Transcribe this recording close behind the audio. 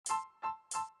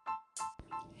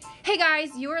Hey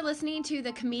guys, you are listening to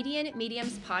the Comedian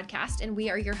Mediums podcast, and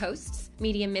we are your hosts,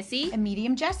 Medium Missy and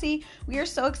Medium Jessie. We are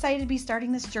so excited to be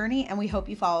starting this journey, and we hope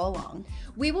you follow along.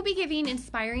 We will be giving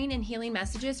inspiring and healing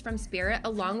messages from spirit,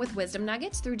 along with wisdom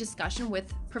nuggets through discussion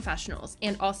with professionals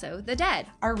and also the dead.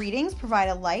 Our readings provide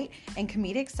a light and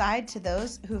comedic side to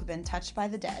those who have been touched by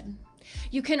the dead.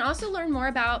 You can also learn more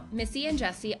about Missy and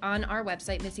Jessie on our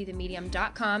website,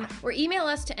 missythemedium.com, or email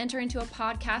us to enter into a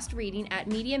podcast reading at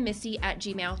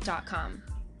mediummissy@gmail.com.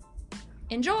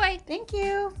 Enjoy! Thank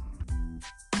you!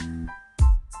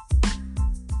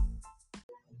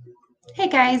 Hey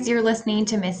guys, you're listening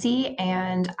to Missy,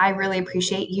 and I really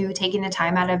appreciate you taking the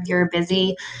time out of your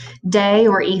busy day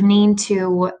or evening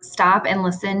to stop and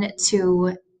listen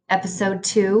to episode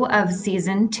 2 of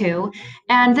season 2.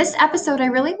 And this episode, I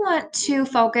really want to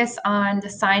focus on the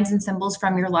signs and symbols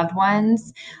from your loved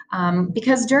ones,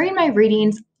 because during my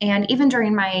readings and even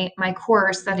during my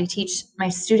course that I teach my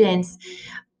students,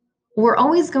 we're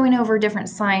always going over different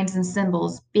signs and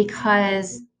symbols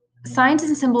because signs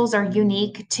and symbols are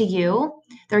unique to you.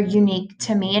 They're unique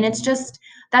to me. And it's just,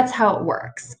 that's how it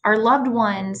works. Our loved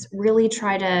ones really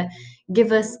try to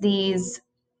give us these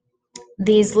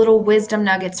little wisdom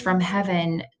nuggets from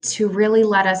heaven to really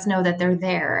let us know that they're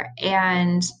there.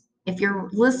 And if you're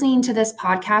listening to this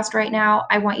podcast right now,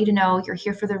 I want you to know you're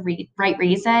here for the right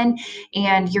reason.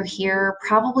 And you're here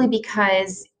probably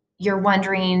because you're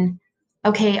wondering,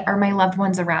 okay, are my loved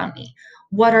ones around me?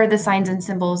 What are the signs and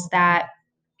symbols that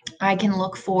I can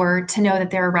look for to know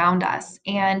that they're around us?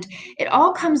 And it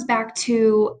all comes back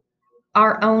to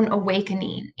our own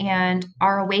awakening, and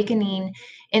our awakening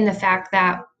in the fact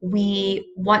that we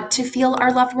want to feel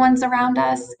our loved ones around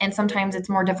us. And sometimes it's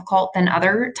more difficult than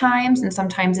other times. And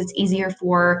sometimes it's easier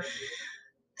for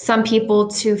some people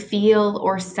to feel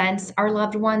or sense our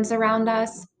loved ones around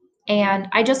us. And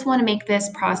I just want to make this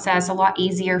process a lot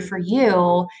easier for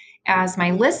you as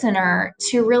my listener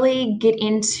to really get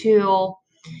into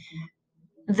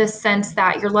the sense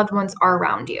that your loved ones are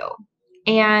around you.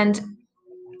 And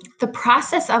the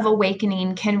process of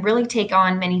awakening can really take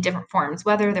on many different forms,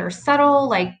 whether they're subtle,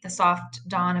 like the soft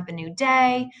dawn of a new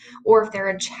day, or if they're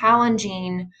a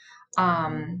challenging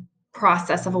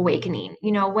process of awakening.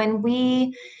 You know, when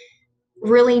we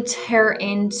really tear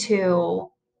into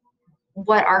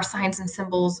what our signs and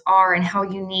symbols are and how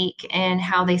unique and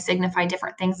how they signify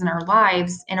different things in our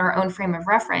lives in our own frame of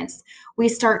reference, we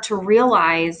start to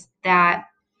realize that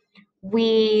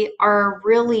we are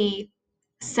really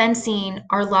sensing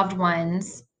our loved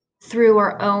ones through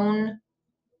our own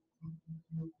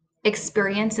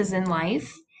experiences in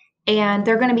life, and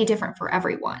they're going to be different for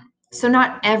everyone. So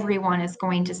not everyone is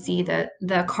going to see the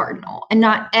cardinal, and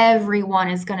not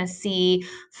everyone is going to see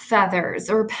feathers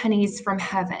or pennies from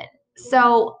heaven.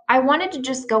 So I wanted to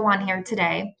just go on here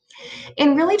today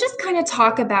and really just kind of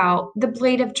talk about the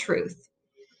blade of truth.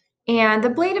 And the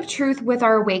blade of truth with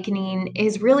our awakening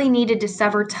is really needed to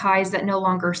sever ties that no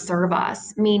longer serve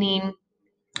us, meaning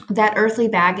that earthly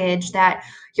baggage that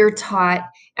you're taught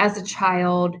as a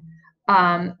child,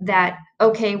 that,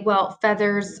 okay, well,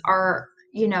 feathers are,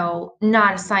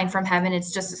 not a sign from heaven.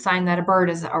 It's just a sign that a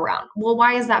bird is around. Well,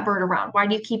 why is that bird around? Why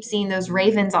do you keep seeing those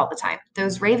ravens all the time?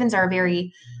 Those ravens are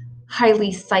very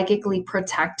highly psychically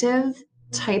protective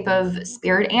type of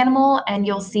spirit animal, and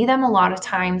you'll see them a lot of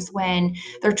times when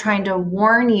they're trying to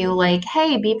warn you, like,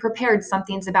 hey, be prepared,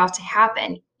 something's about to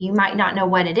happen. You might not know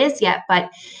what it is yet,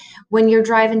 but when you're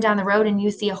driving down the road and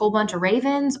you see a whole bunch of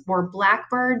ravens or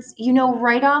blackbirds, you know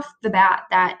right off the bat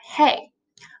that, hey,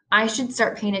 I should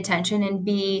start paying attention and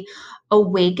be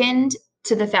awakened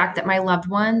to the fact that my loved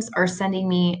ones are sending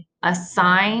me a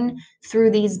sign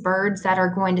through these birds that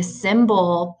are going to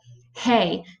symbol,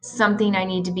 hey, something I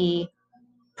need to be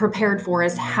prepared for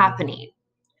is happening.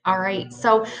 All right.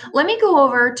 So let me go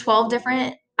over 12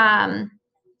 different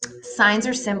signs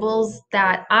or symbols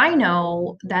that I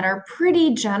know that are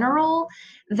pretty general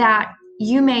that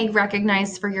you may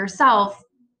recognize for yourself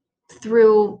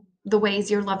through the ways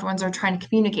your loved ones are trying to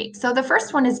communicate. So the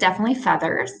first one is definitely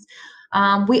feathers.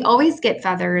 We always get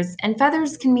feathers, and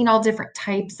feathers can mean all different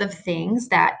types of things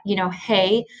that,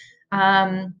 hey,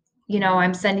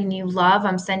 I'm sending you love.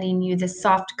 I'm sending you this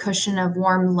soft cushion of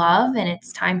warm love, and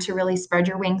it's time to really spread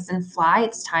your wings and fly.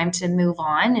 It's time to move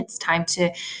on. It's time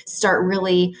to start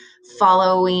really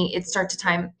following. It's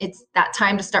that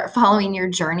time to start following your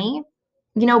journey.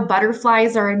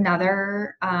 Butterflies are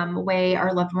another way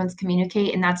our loved ones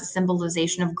communicate, and that's a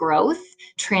symbolization of growth,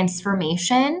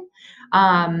 transformation.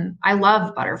 I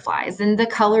love butterflies, and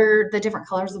the different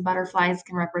colors of butterflies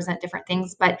can represent different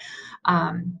things, but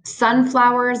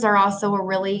sunflowers are also a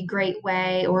really great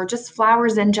way, or just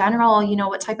flowers in general.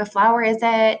 What type of flower is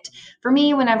it? For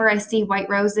me, whenever I see white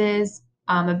roses,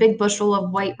 a big bushel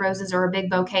of white roses or a big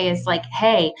bouquet is like,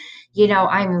 hey,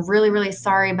 I'm really, really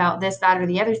sorry about this, that, or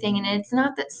the other thing. And it's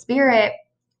not that spirit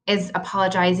is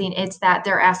apologizing. It's that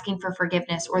they're asking for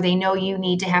forgiveness, or they know you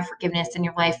need to have forgiveness in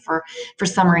your life for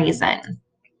some reason.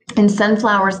 And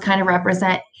sunflowers kind of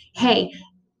represent, hey,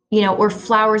 or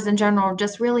flowers in general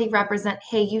just really represent,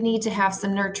 hey, you need to have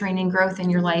some nurturing and growth in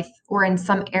your life, or in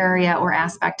some area or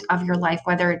aspect of your life,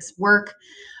 whether it's work,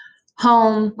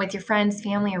 home, with your friends,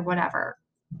 family, or whatever.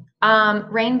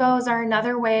 Rainbows are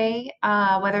another way,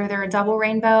 whether they're a double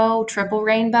rainbow, triple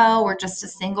rainbow, or just a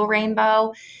single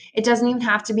rainbow. It doesn't even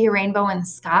have to be a rainbow in the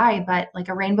sky, but like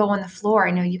a rainbow on the floor.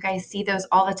 I know you guys see those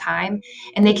all the time,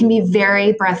 and they can be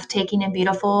very breathtaking and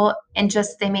beautiful, and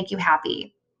just they make you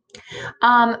happy.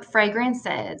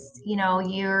 Fragrances,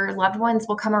 your loved ones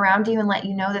will come around you and let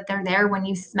you know that they're there when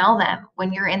you smell them,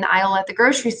 when you're in the aisle at the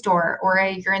grocery store, or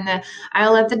you're in the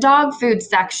aisle at the dog food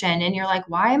section, and you're like,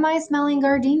 why am I smelling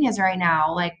gardenias right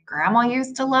now? Like, grandma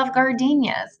used to love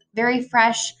gardenias. Very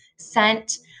fresh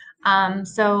scent.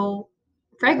 So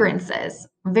fragrances,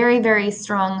 very, very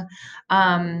strong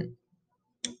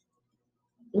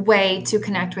way to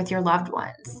connect with your loved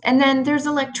ones. And then there's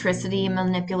electricity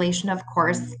manipulation, of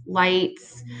course,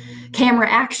 lights, camera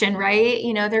action, right?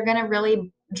 They're going to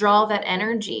really draw that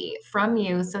energy from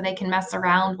you so they can mess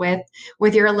around with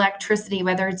your electricity,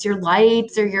 whether it's your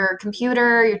lights or your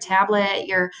computer, your tablet,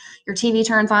 your TV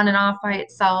turns on and off by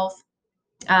itself.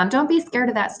 Don't be scared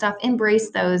of that stuff. Embrace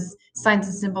those signs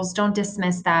and symbols. Don't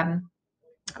dismiss them.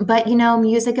 But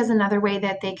music is another way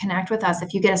that they connect with us.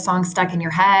 If you get a song stuck in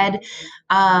your head,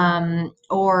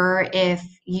 or if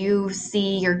you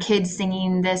see your kids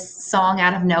singing this song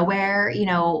out of nowhere,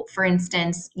 for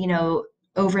instance,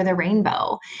 Over the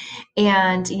Rainbow,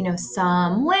 and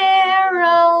somewhere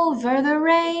over the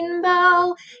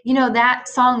rainbow, that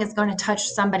song is going to touch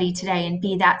somebody today and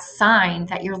be that sign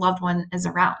that your loved one is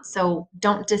around. So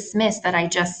don't dismiss that I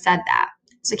just said that.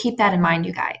 So keep that in mind,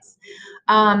 you guys.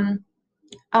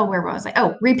 Where was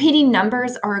I? Repeating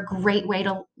numbers are a great way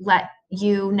to let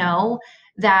you know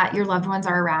that your loved ones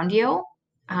are around you,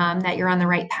 that you're on the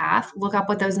right path. Look up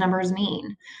what those numbers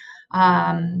mean.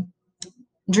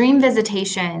 Dream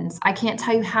visitations. I can't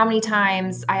tell you how many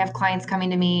times I have clients coming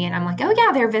to me and I'm like, oh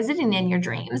yeah, they're visiting in your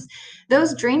dreams.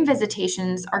 Those dream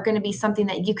visitations are going to be something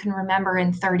that you can remember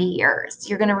in 30 years.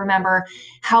 You're going to remember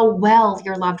how well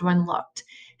your loved one looked,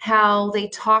 how they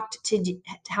talked to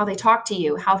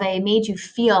you, how they made you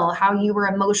feel, how you were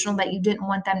emotional that you didn't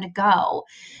want them to go.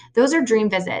 Those are dream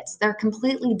visits. They're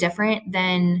completely different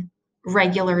than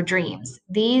regular dreams.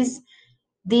 These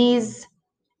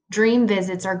dream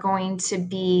visits are going to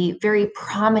be very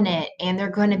prominent, and they're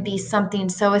going to be something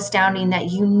so astounding that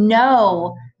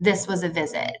this was a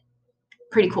visit.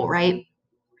 Pretty cool, right?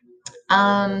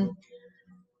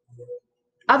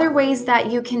 Other ways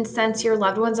that you can sense your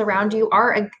loved ones around you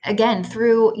are, again,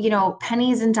 through,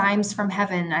 pennies and dimes from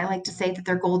heaven. I like to say that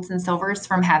they're golds and silvers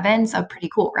from heaven. So pretty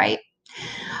cool, right?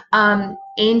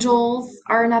 Angels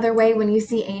are another way. When you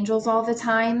see angels all the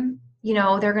time,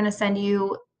 they're going to send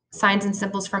you signs and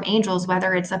symbols from angels,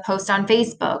 whether it's a post on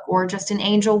Facebook or just an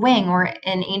angel wing or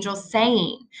an angel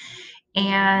saying.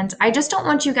 And I just don't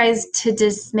want you guys to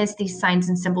dismiss these signs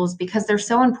and symbols, because they're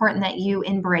so important that you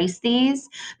embrace these,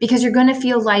 because you're going to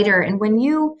feel lighter. And when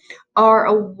you are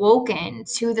awoken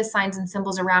to the signs and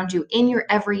symbols around you in your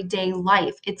everyday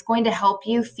life, it's going to help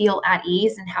you feel at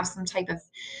ease and have some type of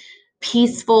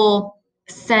peaceful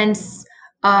sense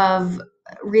of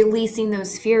releasing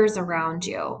those fears around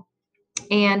you,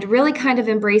 and really kind of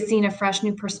embracing a fresh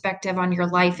new perspective on your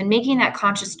life and making that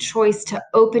conscious choice to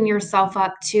open yourself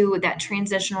up to that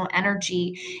transitional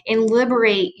energy and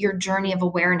liberate your journey of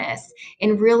awareness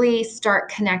and really start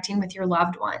connecting with your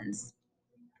loved ones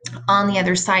on the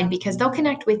other side, because they'll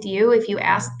connect with you if you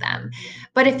ask them.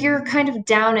 But if you're kind of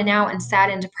down and out and sad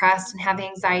and depressed and have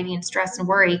anxiety and stress and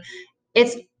worry,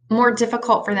 it's more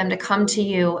difficult for them to come to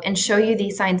you and show you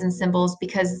these signs and symbols,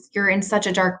 because you're in such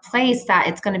a dark place that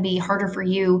it's going to be harder for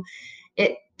you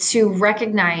to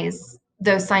recognize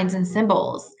those signs and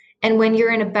symbols. And when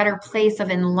you're in a better place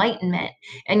of enlightenment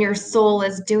and your soul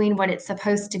is doing what it's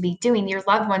supposed to be doing, your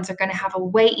loved ones are going to have a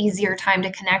way easier time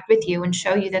to connect with you and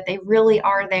show you that they really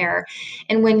are there.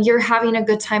 And when you're having a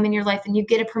good time in your life and you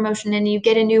get a promotion and you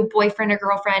get a new boyfriend or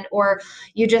girlfriend, or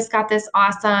you just got this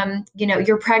awesome,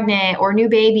 you're pregnant or new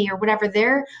baby or whatever,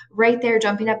 they're right there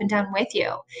jumping up and down with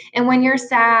you. And when you're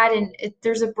sad and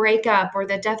there's a breakup or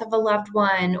the death of a loved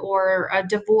one or a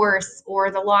divorce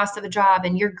or the loss of a job,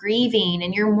 and you're grieving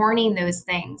and you're mourning those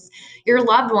things, your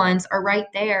loved ones are right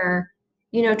there,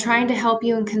 trying to help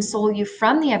you and console you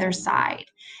from the other side.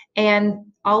 And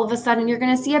all of a sudden you're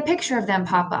going to see a picture of them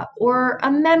pop up, or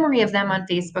a memory of them on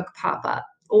Facebook pop up,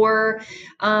 or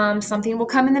something will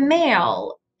come in the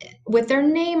mail with their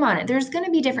name on it. There's going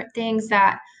to be different things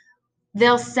that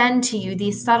they'll send to you,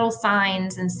 these subtle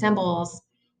signs and symbols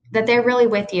that they're really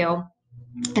with you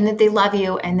and that they love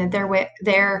you and that they're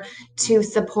there to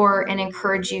support and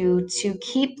encourage you to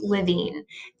keep living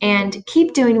and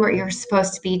keep doing what you're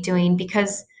supposed to be doing.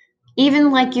 Because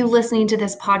even like you listening to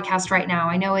this podcast right now,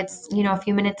 I know it's, a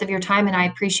few minutes of your time, and I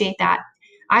appreciate that.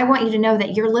 I want you to know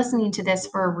that you're listening to this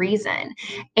for a reason.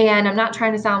 And I'm not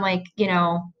trying to sound like,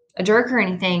 a jerk or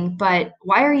anything, but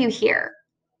why are you here?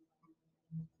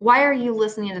 Why are you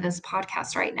listening to this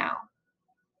podcast right now?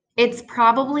 It's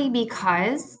probably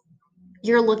because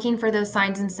you're looking for those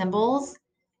signs and symbols.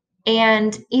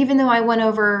 And even though I went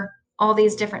over all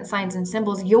these different signs and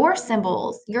symbols, your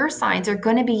signs are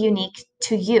going to be unique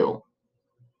to you.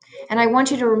 And I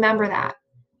want you to remember that.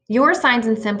 Your signs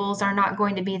and symbols are not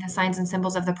going to be the signs and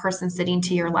symbols of the person sitting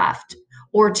to your left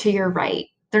or to your right.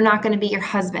 They're not going to be your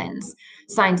husband's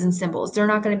signs and symbols. They're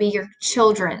not going to be your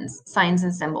children's signs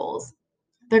and symbols.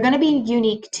 They're going to be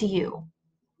unique to you.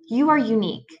 You are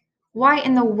unique. Why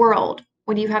in the world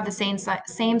would you have the same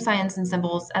signs and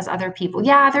symbols as other people?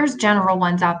 Yeah, there's general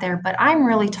ones out there, but I'm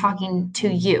really talking to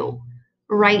you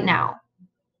right now.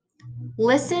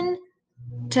 Listen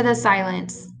to the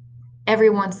silence every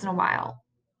once in a while,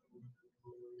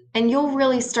 and you'll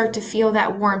really start to feel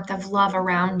that warmth of love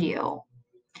around you.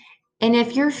 And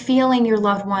if you're feeling your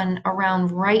loved one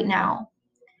around right now,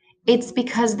 it's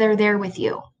because they're there with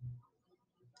you.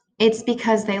 It's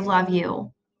because they love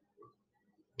you,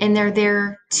 and they're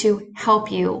there to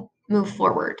help you move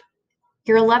forward.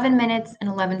 You're 11 minutes and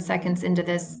 11 seconds into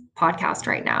this podcast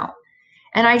right now.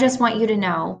 And I just want you to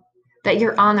know that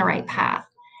you're on the right path.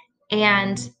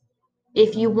 And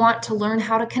if you want to learn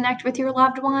how to connect with your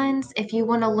loved ones, if you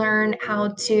want to learn how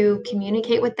to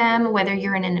communicate with them, whether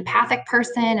you're an empathic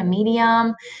person, a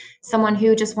medium, someone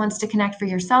who just wants to connect for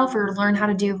yourself, or learn how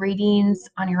to do readings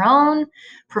on your own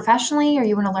professionally, or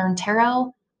you want to learn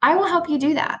tarot, I will help you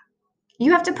do that.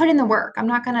 You have to put in the work. I'm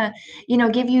not going to,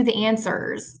 give you the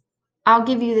answers. I'll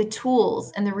give you the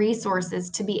tools and the resources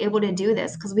to be able to do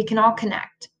this, because we can all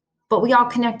connect, but we all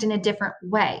connect in a different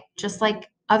way, just like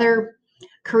other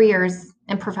careers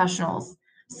and professionals.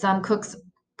 Some cooks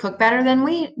cook better than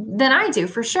I do,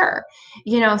 for sure.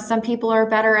 Some people are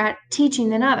better at teaching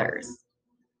than others.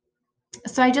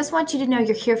 So I just want you to know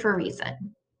you're here for a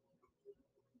reason.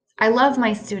 I love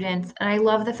my students, and I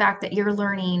love the fact that you're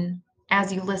learning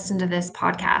as you listen to this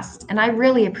podcast. And I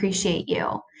really appreciate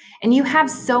you. And you have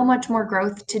so much more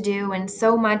growth to do, and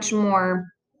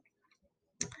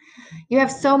you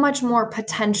have so much more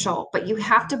potential, but you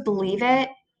have to believe it.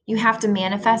 You have to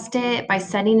manifest it by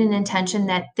setting an intention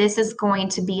that this is going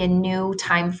to be a new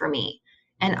time for me,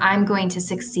 and I'm going to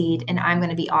succeed, and I'm going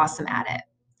to be awesome at it.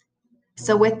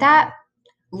 So with that,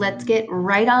 let's get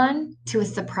right on to a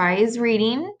surprise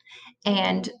reading.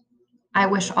 And I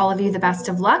wish all of you the best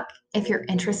of luck. If you're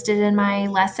interested in my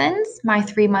lessons, my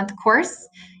 3-month course,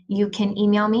 you can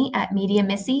email me at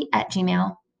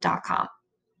mediamissy@gmail.com.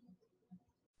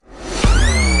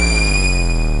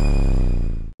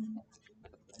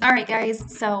 All right, guys,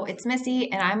 so it's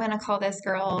Missy, and I'm going to call this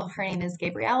girl, her name is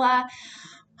Gabriella.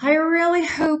 I really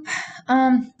hope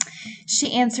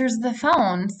she answers the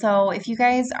phone. So if you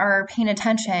guys are paying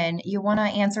attention, you want to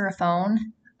answer a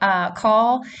phone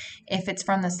call if it's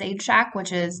from the Sage Shack,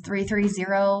 which is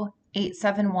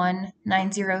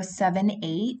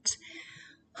 330-871-9078,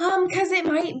 because it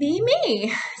might be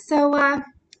me. So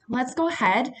let's go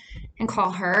ahead and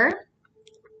call her.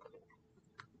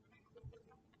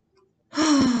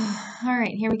 All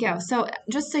right, here we go. So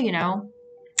just so you know,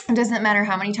 it doesn't matter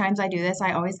how many times I do this,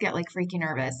 I always get like freaky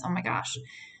nervous. Oh my gosh.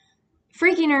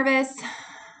 Freaky nervous.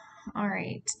 All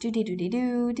right.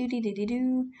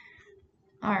 Do-dee-doo-dee-doo.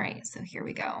 All right, so here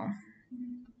we go.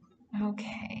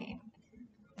 Okay.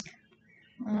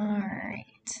 All right.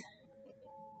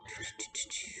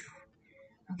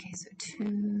 Okay, so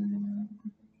 2.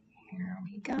 Here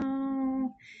we go.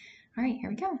 All right, here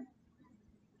we go.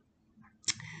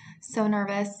 so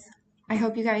nervous. I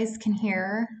hope you guys can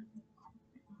hear.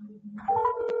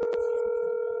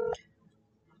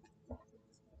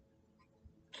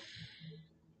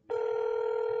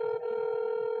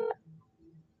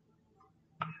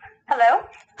 Hello?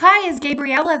 Hi, is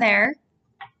Gabriella there?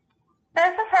 This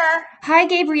is her. Hi,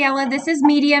 Gabriella. This is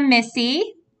Medium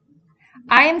Missy.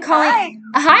 I am calling.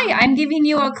 Hi, I'm giving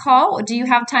you a call. Do you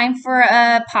have time for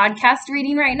a podcast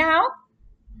reading right now?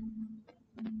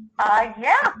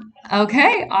 Yeah.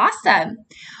 Okay, awesome.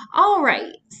 All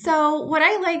right. So, what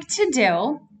I like to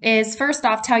do is first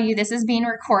off tell you this is being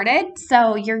recorded.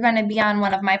 So, you're going to be on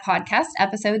one of my podcast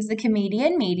episodes, The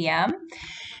Comedian Medium.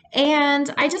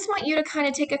 And I just want you to kind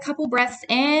of take a couple breaths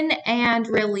in and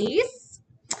release.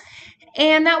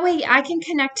 And that way I can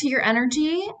connect to your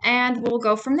energy and we'll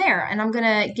go from there. And I'm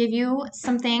going to give you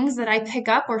some things that I pick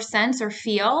up or sense or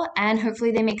feel, and hopefully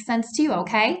they make sense to you,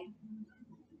 okay?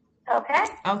 Okay.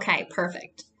 Okay,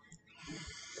 perfect.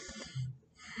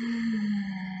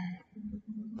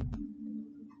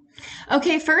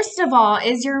 Okay, first of all,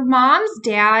 is your mom's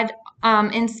dad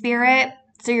in spirit?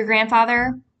 So your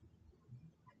grandfather?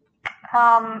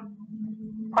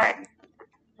 Right.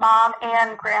 Mom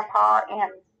and Grandpa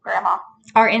and Grandma.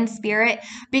 Are in spirit,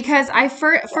 because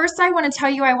first I want to tell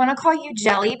you I want to call you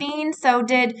Jelly Bean. So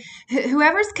did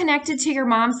whoever's connected to your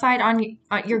mom's side on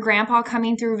your grandpa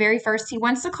coming through very first, he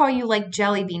wants to call you like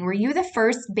Jelly Bean. Were you the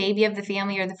first baby of the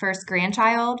family or the first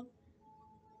grandchild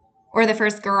or the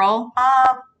first girl?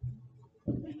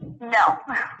 No.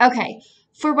 Okay.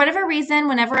 For whatever reason,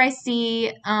 whenever I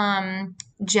see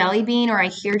Jelly Bean or I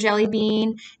hear Jelly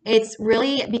Bean, it's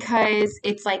really because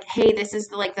it's like, hey, this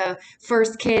is like the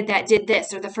first kid that did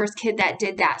this or the first kid that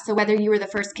did that. So whether you were the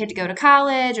first kid to go to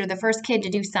college or the first kid to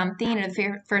do something or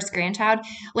the first grandchild,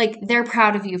 like they're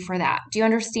proud of you for that. Do you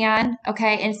understand?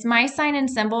 Okay. And it's my sign and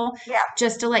symbol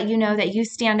just to let you know that you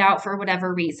stand out for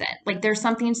whatever reason. Like there's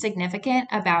something significant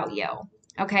about you.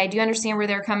 Okay. Do you understand where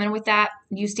they're coming with that?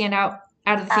 You stand out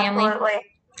of the family? Absolutely.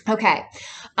 Okay.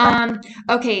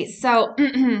 Okay, so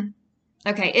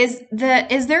okay, is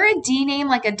there a D name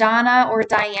like a Donna or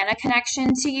Diana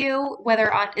connection to you,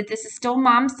 whether on if this is still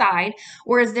mom's side,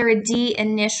 or is there a D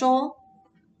initial,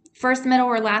 first, middle,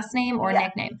 or last name or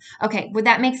nickname? Okay, would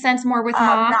that make sense more with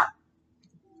mom?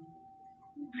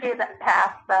 She isn't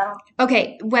passed though.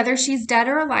 Okay, whether she's dead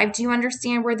or alive, do you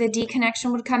understand where the D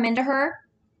connection would come into her?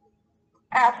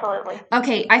 Absolutely.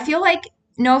 Okay, I feel like,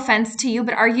 no offense to you,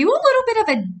 but are you a little bit of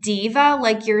a diva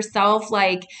like yourself?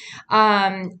 Like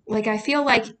I feel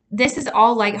like this is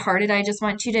all lighthearted. I just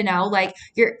want you to know, like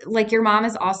your mom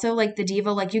is also like the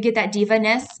diva. Like you get that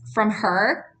diva-ness from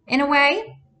her in a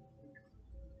way.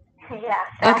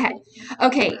 Yeah.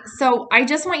 Okay. So I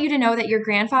just want you to know that your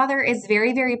grandfather is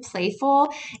very, very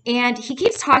playful, and he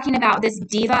keeps talking about this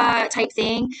diva type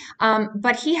thing.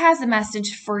 But he has a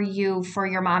message for you, for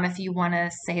your mom, if you want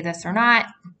to say this or not.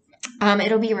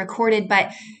 It'll be recorded,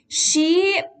 but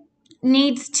she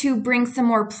needs to bring some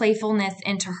more playfulness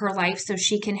into her life so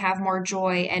she can have more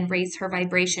joy and raise her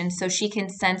vibration so she can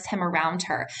sense him around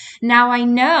her. Now, I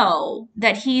know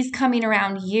that he's coming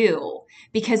around you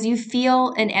because you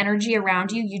feel an energy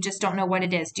around you. You just don't know what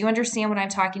it is. Do you understand what I'm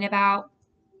talking about?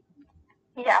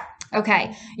 Yeah.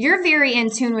 Okay. You're very in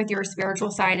tune with your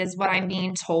spiritual side is what I'm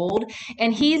being told.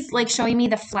 And he's like showing me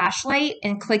the flashlight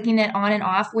and clicking it on and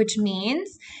off, which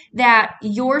means that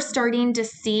you're starting to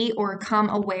see or come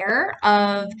aware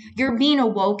of you're being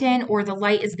awoken or the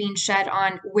light is being shed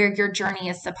on where your journey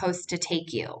is supposed to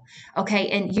take you. Okay.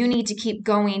 And you need to keep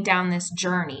going down this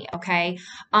journey. Okay.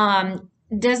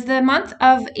 Does the month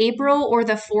of April or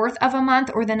the 4th of a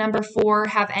month or the number 4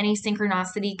 have any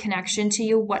synchronicity connection to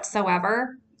you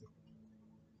whatsoever?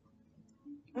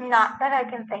 Not that I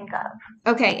can think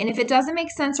of. Okay, and if it doesn't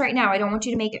make sense right now, I don't want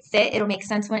you to make it fit. It'll make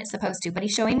sense when it's supposed to. But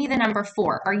he's showing me the number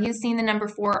 4. Are you seeing the number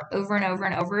 4 over and over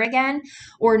and over again?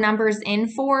 Or numbers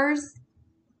in 4s?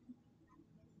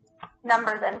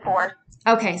 Numbers in 4s.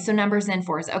 Okay, so numbers in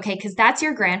 4s. Okay, because that's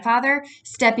your grandfather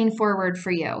stepping forward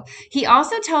for you. He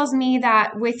also tells me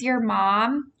that with your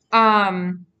mom,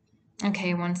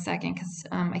 okay, one second, because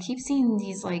I keep seeing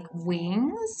these like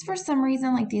wings for some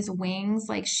reason, like these wings.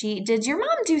 Like did your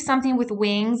mom do something with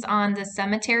wings on the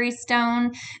cemetery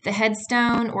stone, the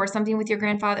headstone, or something with your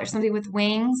grandfather, something with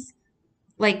wings?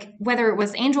 Like whether it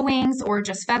was angel wings or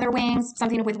just feather wings,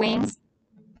 something with wings?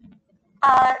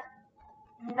 No.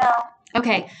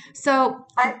 Okay, so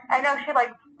I know she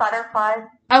likes butterflies.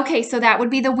 Okay, so that would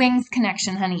be the wings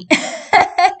connection, honey.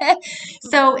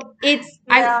 So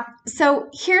so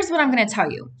here's what I'm going to tell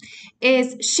you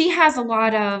is she has a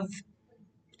lot of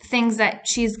things that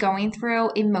she's going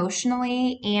through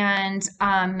emotionally and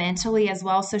mentally as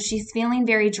well. So she's feeling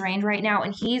very drained right now,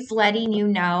 and he's letting you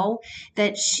know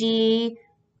that she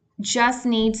just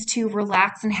needs to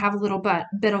relax and have a little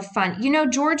bit of fun. You know,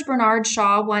 George Bernard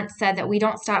Shaw once said that we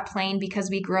don't stop playing because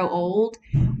we grow old.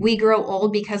 We grow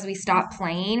old because we stop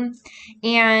playing.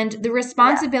 And the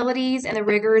responsibilities and the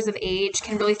rigors of age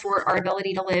can really thwart our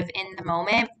ability to live in the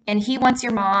moment. And he wants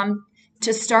your mom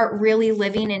to start really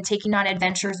living and taking on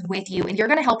adventures with you. And you're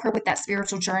going to help her with that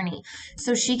spiritual journey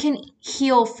so she can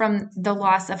heal from the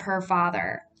loss of her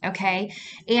father. Okay.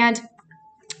 And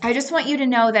I just want you to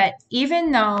know that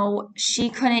even though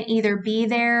she couldn't either be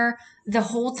there the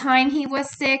whole time he was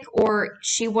sick, or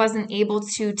she wasn't able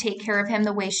to take care of him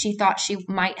the way she thought she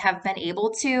might have been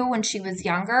able to when she was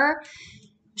younger,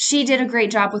 she did a great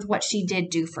job with what she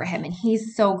did do for him. And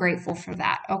he's so grateful for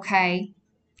that. Okay.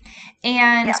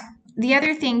 And the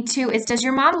other thing too is, does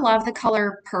your mom love the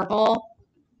color purple?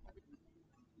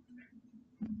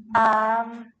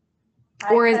 I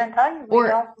couldn't tell you.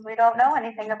 We don't know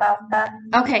anything about that.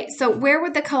 Okay, so where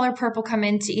would the color purple come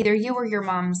into either you or your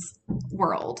mom's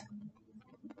world?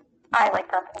 I like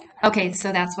purple. Okay,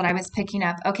 so that's what I was picking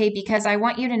up. Okay, because I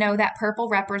want you to know that purple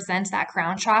represents that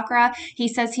crown chakra. He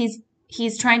says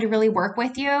he's trying to really work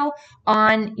with you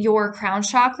on your crown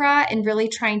chakra and really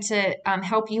trying to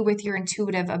help you with your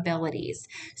intuitive abilities.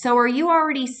 So are you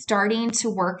already starting to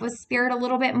work with spirit a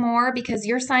little bit more? Because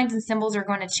your signs and symbols are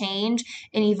going to change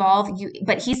and evolve.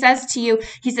 But he says to you,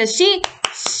 he says she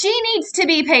needs to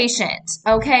be patient.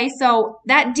 Okay, so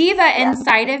that diva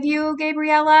inside of you,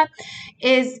 Gabriella,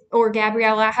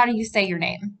 Gabriella, how do you say your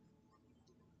name?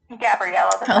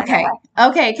 Gabriella.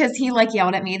 Okay, because he like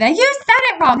yelled at me that you said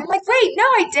it wrong. I'm like, wait, no,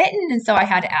 I didn't. And so I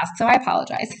had to ask. So I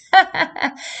apologize.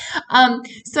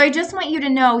 So I just want you to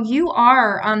know you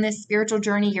are on this spiritual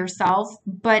journey yourself.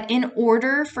 But in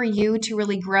order for you to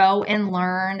really grow and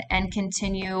learn and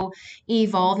continue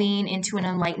evolving into an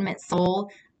enlightenment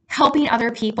soul, helping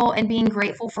other people and being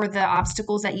grateful for the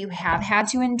obstacles that you have had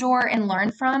to endure and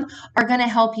learn from are going to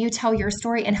help you tell your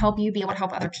story and help you be able to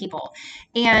help other people.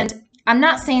 And I'm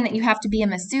not saying that you have to be a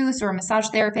masseuse or a massage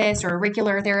therapist or a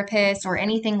regular therapist or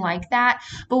anything like that.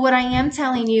 But what I am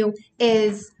telling you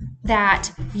is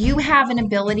that you have an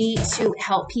ability to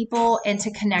help people and to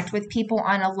connect with people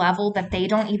on a level that they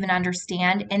don't even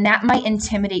understand. And that might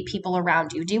intimidate people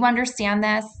around you. Do you understand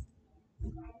this?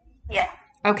 Yes.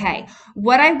 Okay,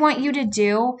 what I want you to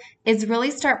do is really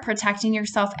start protecting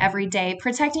yourself every day,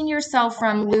 protecting yourself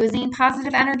from losing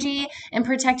positive energy and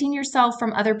protecting yourself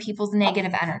from other people's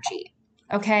negative energy.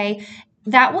 Okay,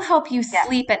 that will help you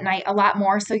sleep at night a lot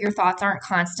more so your thoughts aren't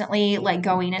constantly like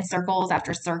going in circles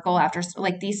after circle after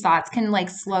like these thoughts can like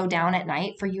slow down at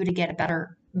night for you to get a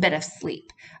better bit of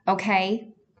sleep. Okay?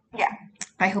 Yeah.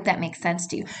 I hope that makes sense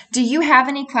to you. Do you have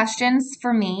any questions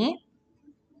for me?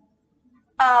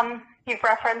 You've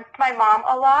referenced my mom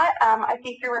a lot. I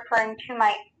think you're referring to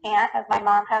my aunt, as my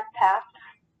mom has passed.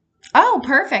 Oh,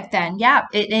 perfect then. Yeah,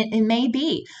 it may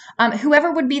be.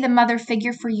 Whoever would be the mother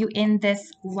figure for you in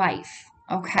this life.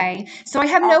 Okay. So I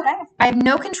have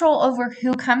no control over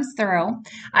who comes through.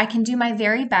 I can do my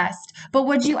very best. But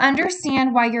would you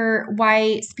understand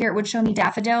why spirit would show me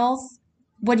daffodils?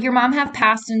 Would your mom have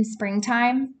passed in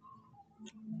springtime?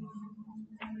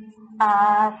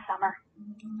 Summer.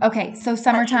 Okay, so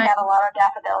summertime. She had a lot of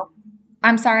daffodils.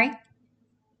 I'm sorry?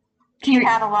 She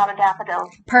had a lot of daffodils.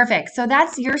 Perfect. So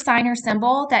that's your sign or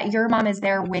symbol that your mom is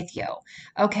there with you.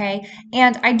 Okay.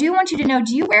 And I do want you to know,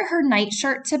 do you wear her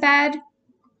nightshirt to bed?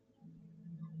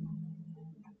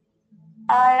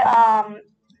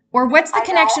 Or what's the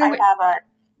connection?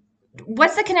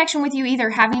 What's the connection with you either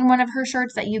having one of her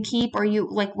shirts that you keep or you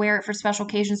like wear it for special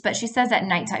occasions? But she says at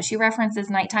nighttime. She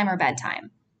references nighttime or bedtime.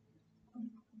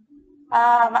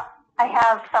 I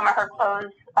have some of her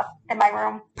clothes up in my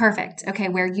room. Perfect. Okay,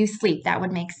 where you sleep. That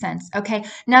would make sense. Okay.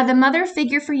 Now, the mother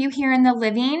figure for you here in the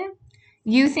living,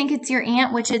 you think it's your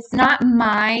aunt, which it's not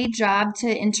my job to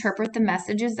interpret the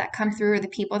messages that come through or the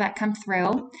people that come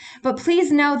through. But please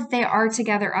know that they are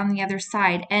together on the other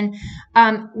side. And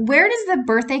where does the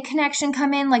birthday connection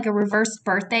come in? Like a reverse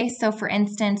birthday? So, for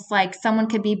instance, like someone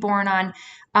could be born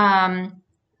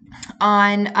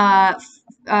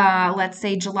let's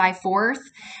say July 4th,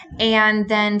 and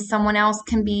then someone else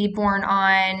can be born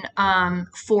on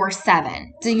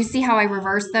 4/7. Do you see how I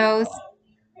reverse those?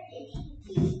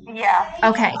 Yeah.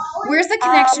 Okay. Where's the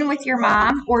connection with your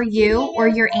mom or you or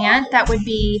your aunt that would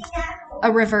be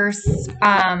a reverse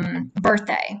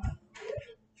birthday?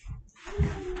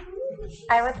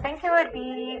 I would think it would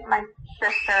be my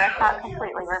sister. It's not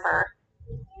completely reversed.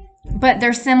 But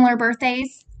they're similar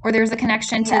birthdays? Or there's a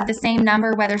connection to Yes. the same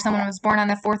number, whether someone was born on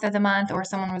the 4th of the month or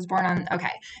someone was born on,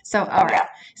 okay. So, all right. Yeah.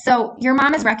 So your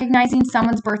mom is recognizing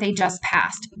someone's birthday just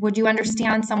passed. Would you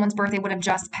understand someone's birthday would have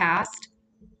just passed?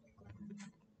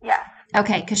 Yes.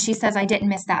 Okay, because she says, I didn't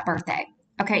miss that birthday.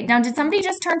 Okay, now did somebody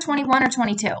just turn 21 or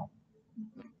 22?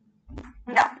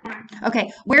 No.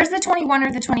 Okay, where's the 21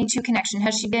 or the 22 connection?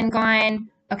 Has she been gone?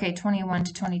 Okay, 21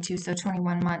 to 22, so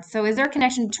 21 months. So is there a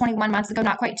connection to 21 months ago,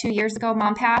 not quite 2 years ago,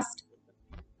 mom passed?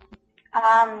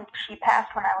 She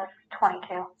passed when I was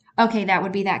 22. Okay, that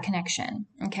would be that connection.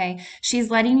 Okay, she's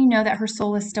letting you know that her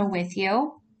soul is still with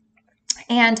you.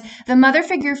 And the mother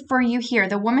figure for you here,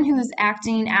 the woman who is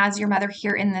acting as your mother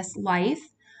here in this life,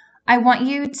 I want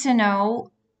you to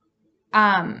know,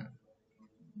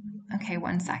 okay,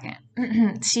 one second.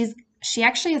 She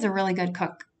actually is a really good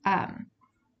cook.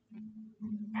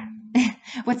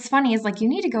 What's funny is like you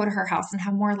need to go to her house and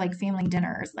have more like family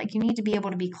dinners. Like you need to be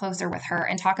able to be closer with her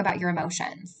and talk about your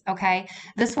emotions. Okay.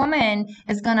 This woman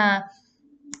is going to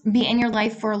be in your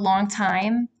life for a long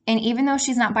time. And even though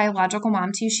she's not biological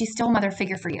mom to you, she's still a mother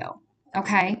figure for you.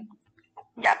 Okay.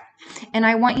 Yep. And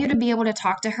I want you to be able to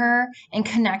talk to her and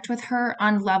connect with her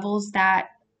on levels that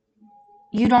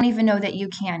you don't even know that you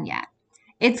can yet.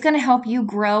 It's going to help you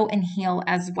grow and heal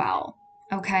as well.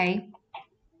 Okay.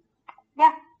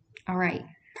 Yeah. All right.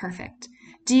 Perfect.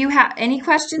 Do you have any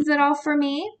questions at all for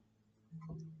me?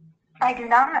 I do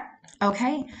not.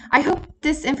 Okay. I hope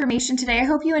this information today, I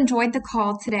hope you enjoyed the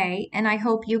call today, and I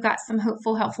hope you got some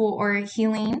hopeful, helpful, or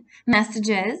healing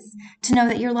messages to know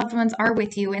that your loved ones are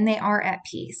with you and they are at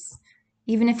peace.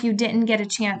 Even if you didn't get a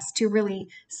chance to really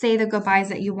say the goodbyes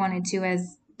that you wanted to,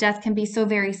 as death can be so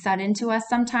very sudden to us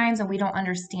sometimes and we don't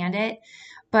understand it.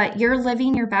 But you're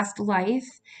living your best life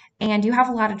and you have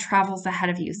a lot of travels ahead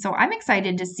of you. So I'm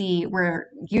excited to see where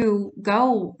you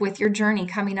go with your journey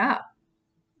coming up.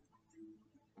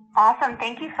 Awesome.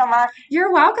 Thank you so much.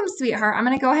 You're welcome, sweetheart. I'm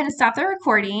going to go ahead and stop the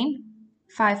recording.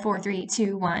 5, 4, 3,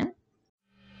 2, 1.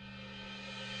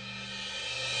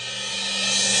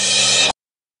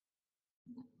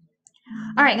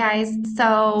 All right, guys.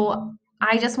 So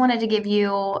I just wanted to give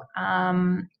you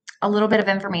a little bit of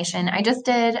information. I just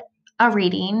did a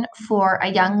reading for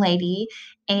a young lady,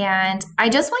 and I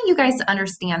just want you guys to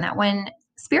understand that when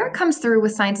Spirit comes through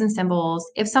with signs and symbols,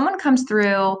 if someone comes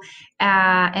through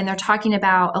and they're talking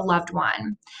about a loved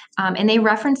one and they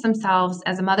reference themselves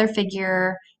as a mother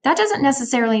figure, that doesn't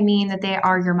necessarily mean that they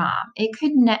are your mom. It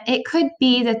could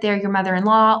be that they're your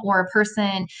mother-in-law or a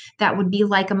person that would be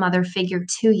like a mother figure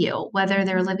to you, whether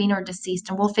they're living or deceased,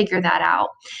 and we'll figure that out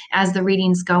as the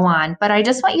readings go on. But I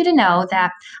just want you to know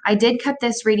that I did cut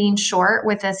this reading short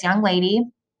with this young lady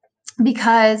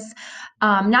because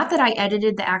not that I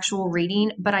edited the actual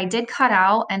reading, but I did cut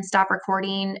out and stop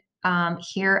recording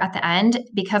here at the end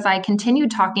because I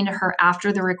continued talking to her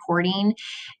after the recording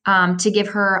to give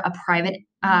her a private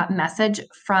message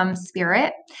from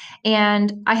Spirit.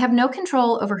 And I have no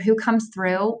control over who comes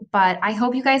through, but I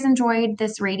hope you guys enjoyed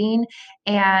this reading.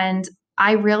 And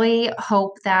I really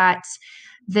hope that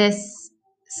this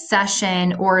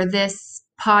session or this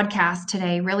podcast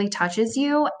today really touches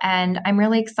you. And I'm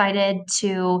really excited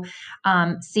to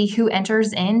see who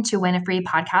enters in to win a free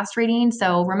podcast reading.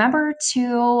 So remember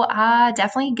to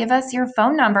definitely give us your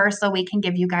phone number so we can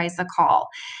give you guys a call.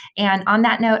 And on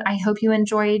that note, I hope you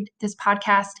enjoyed this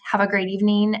podcast. Have a great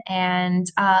evening and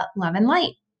love and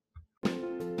light.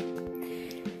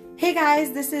 Hey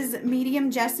guys, this is Medium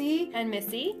Jessie And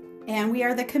Missy. and we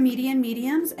are the Comedian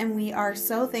Mediums, and we are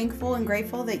so thankful and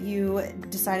grateful that you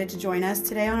decided to join us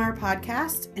today on our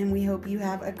podcast, and we hope you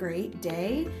have a great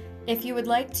day. If you would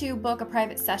like to book a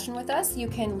private session with us, you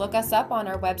can look us up on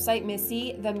our website,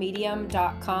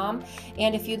 missythemedium.com.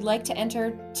 And if you'd like to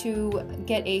enter to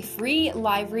get a free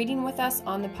live reading with us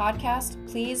on the podcast,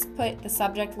 please put the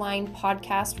subject line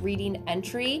podcast reading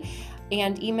entry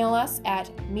and email us at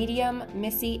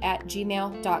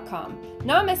mediummissy@gmail.com.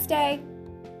 Namaste.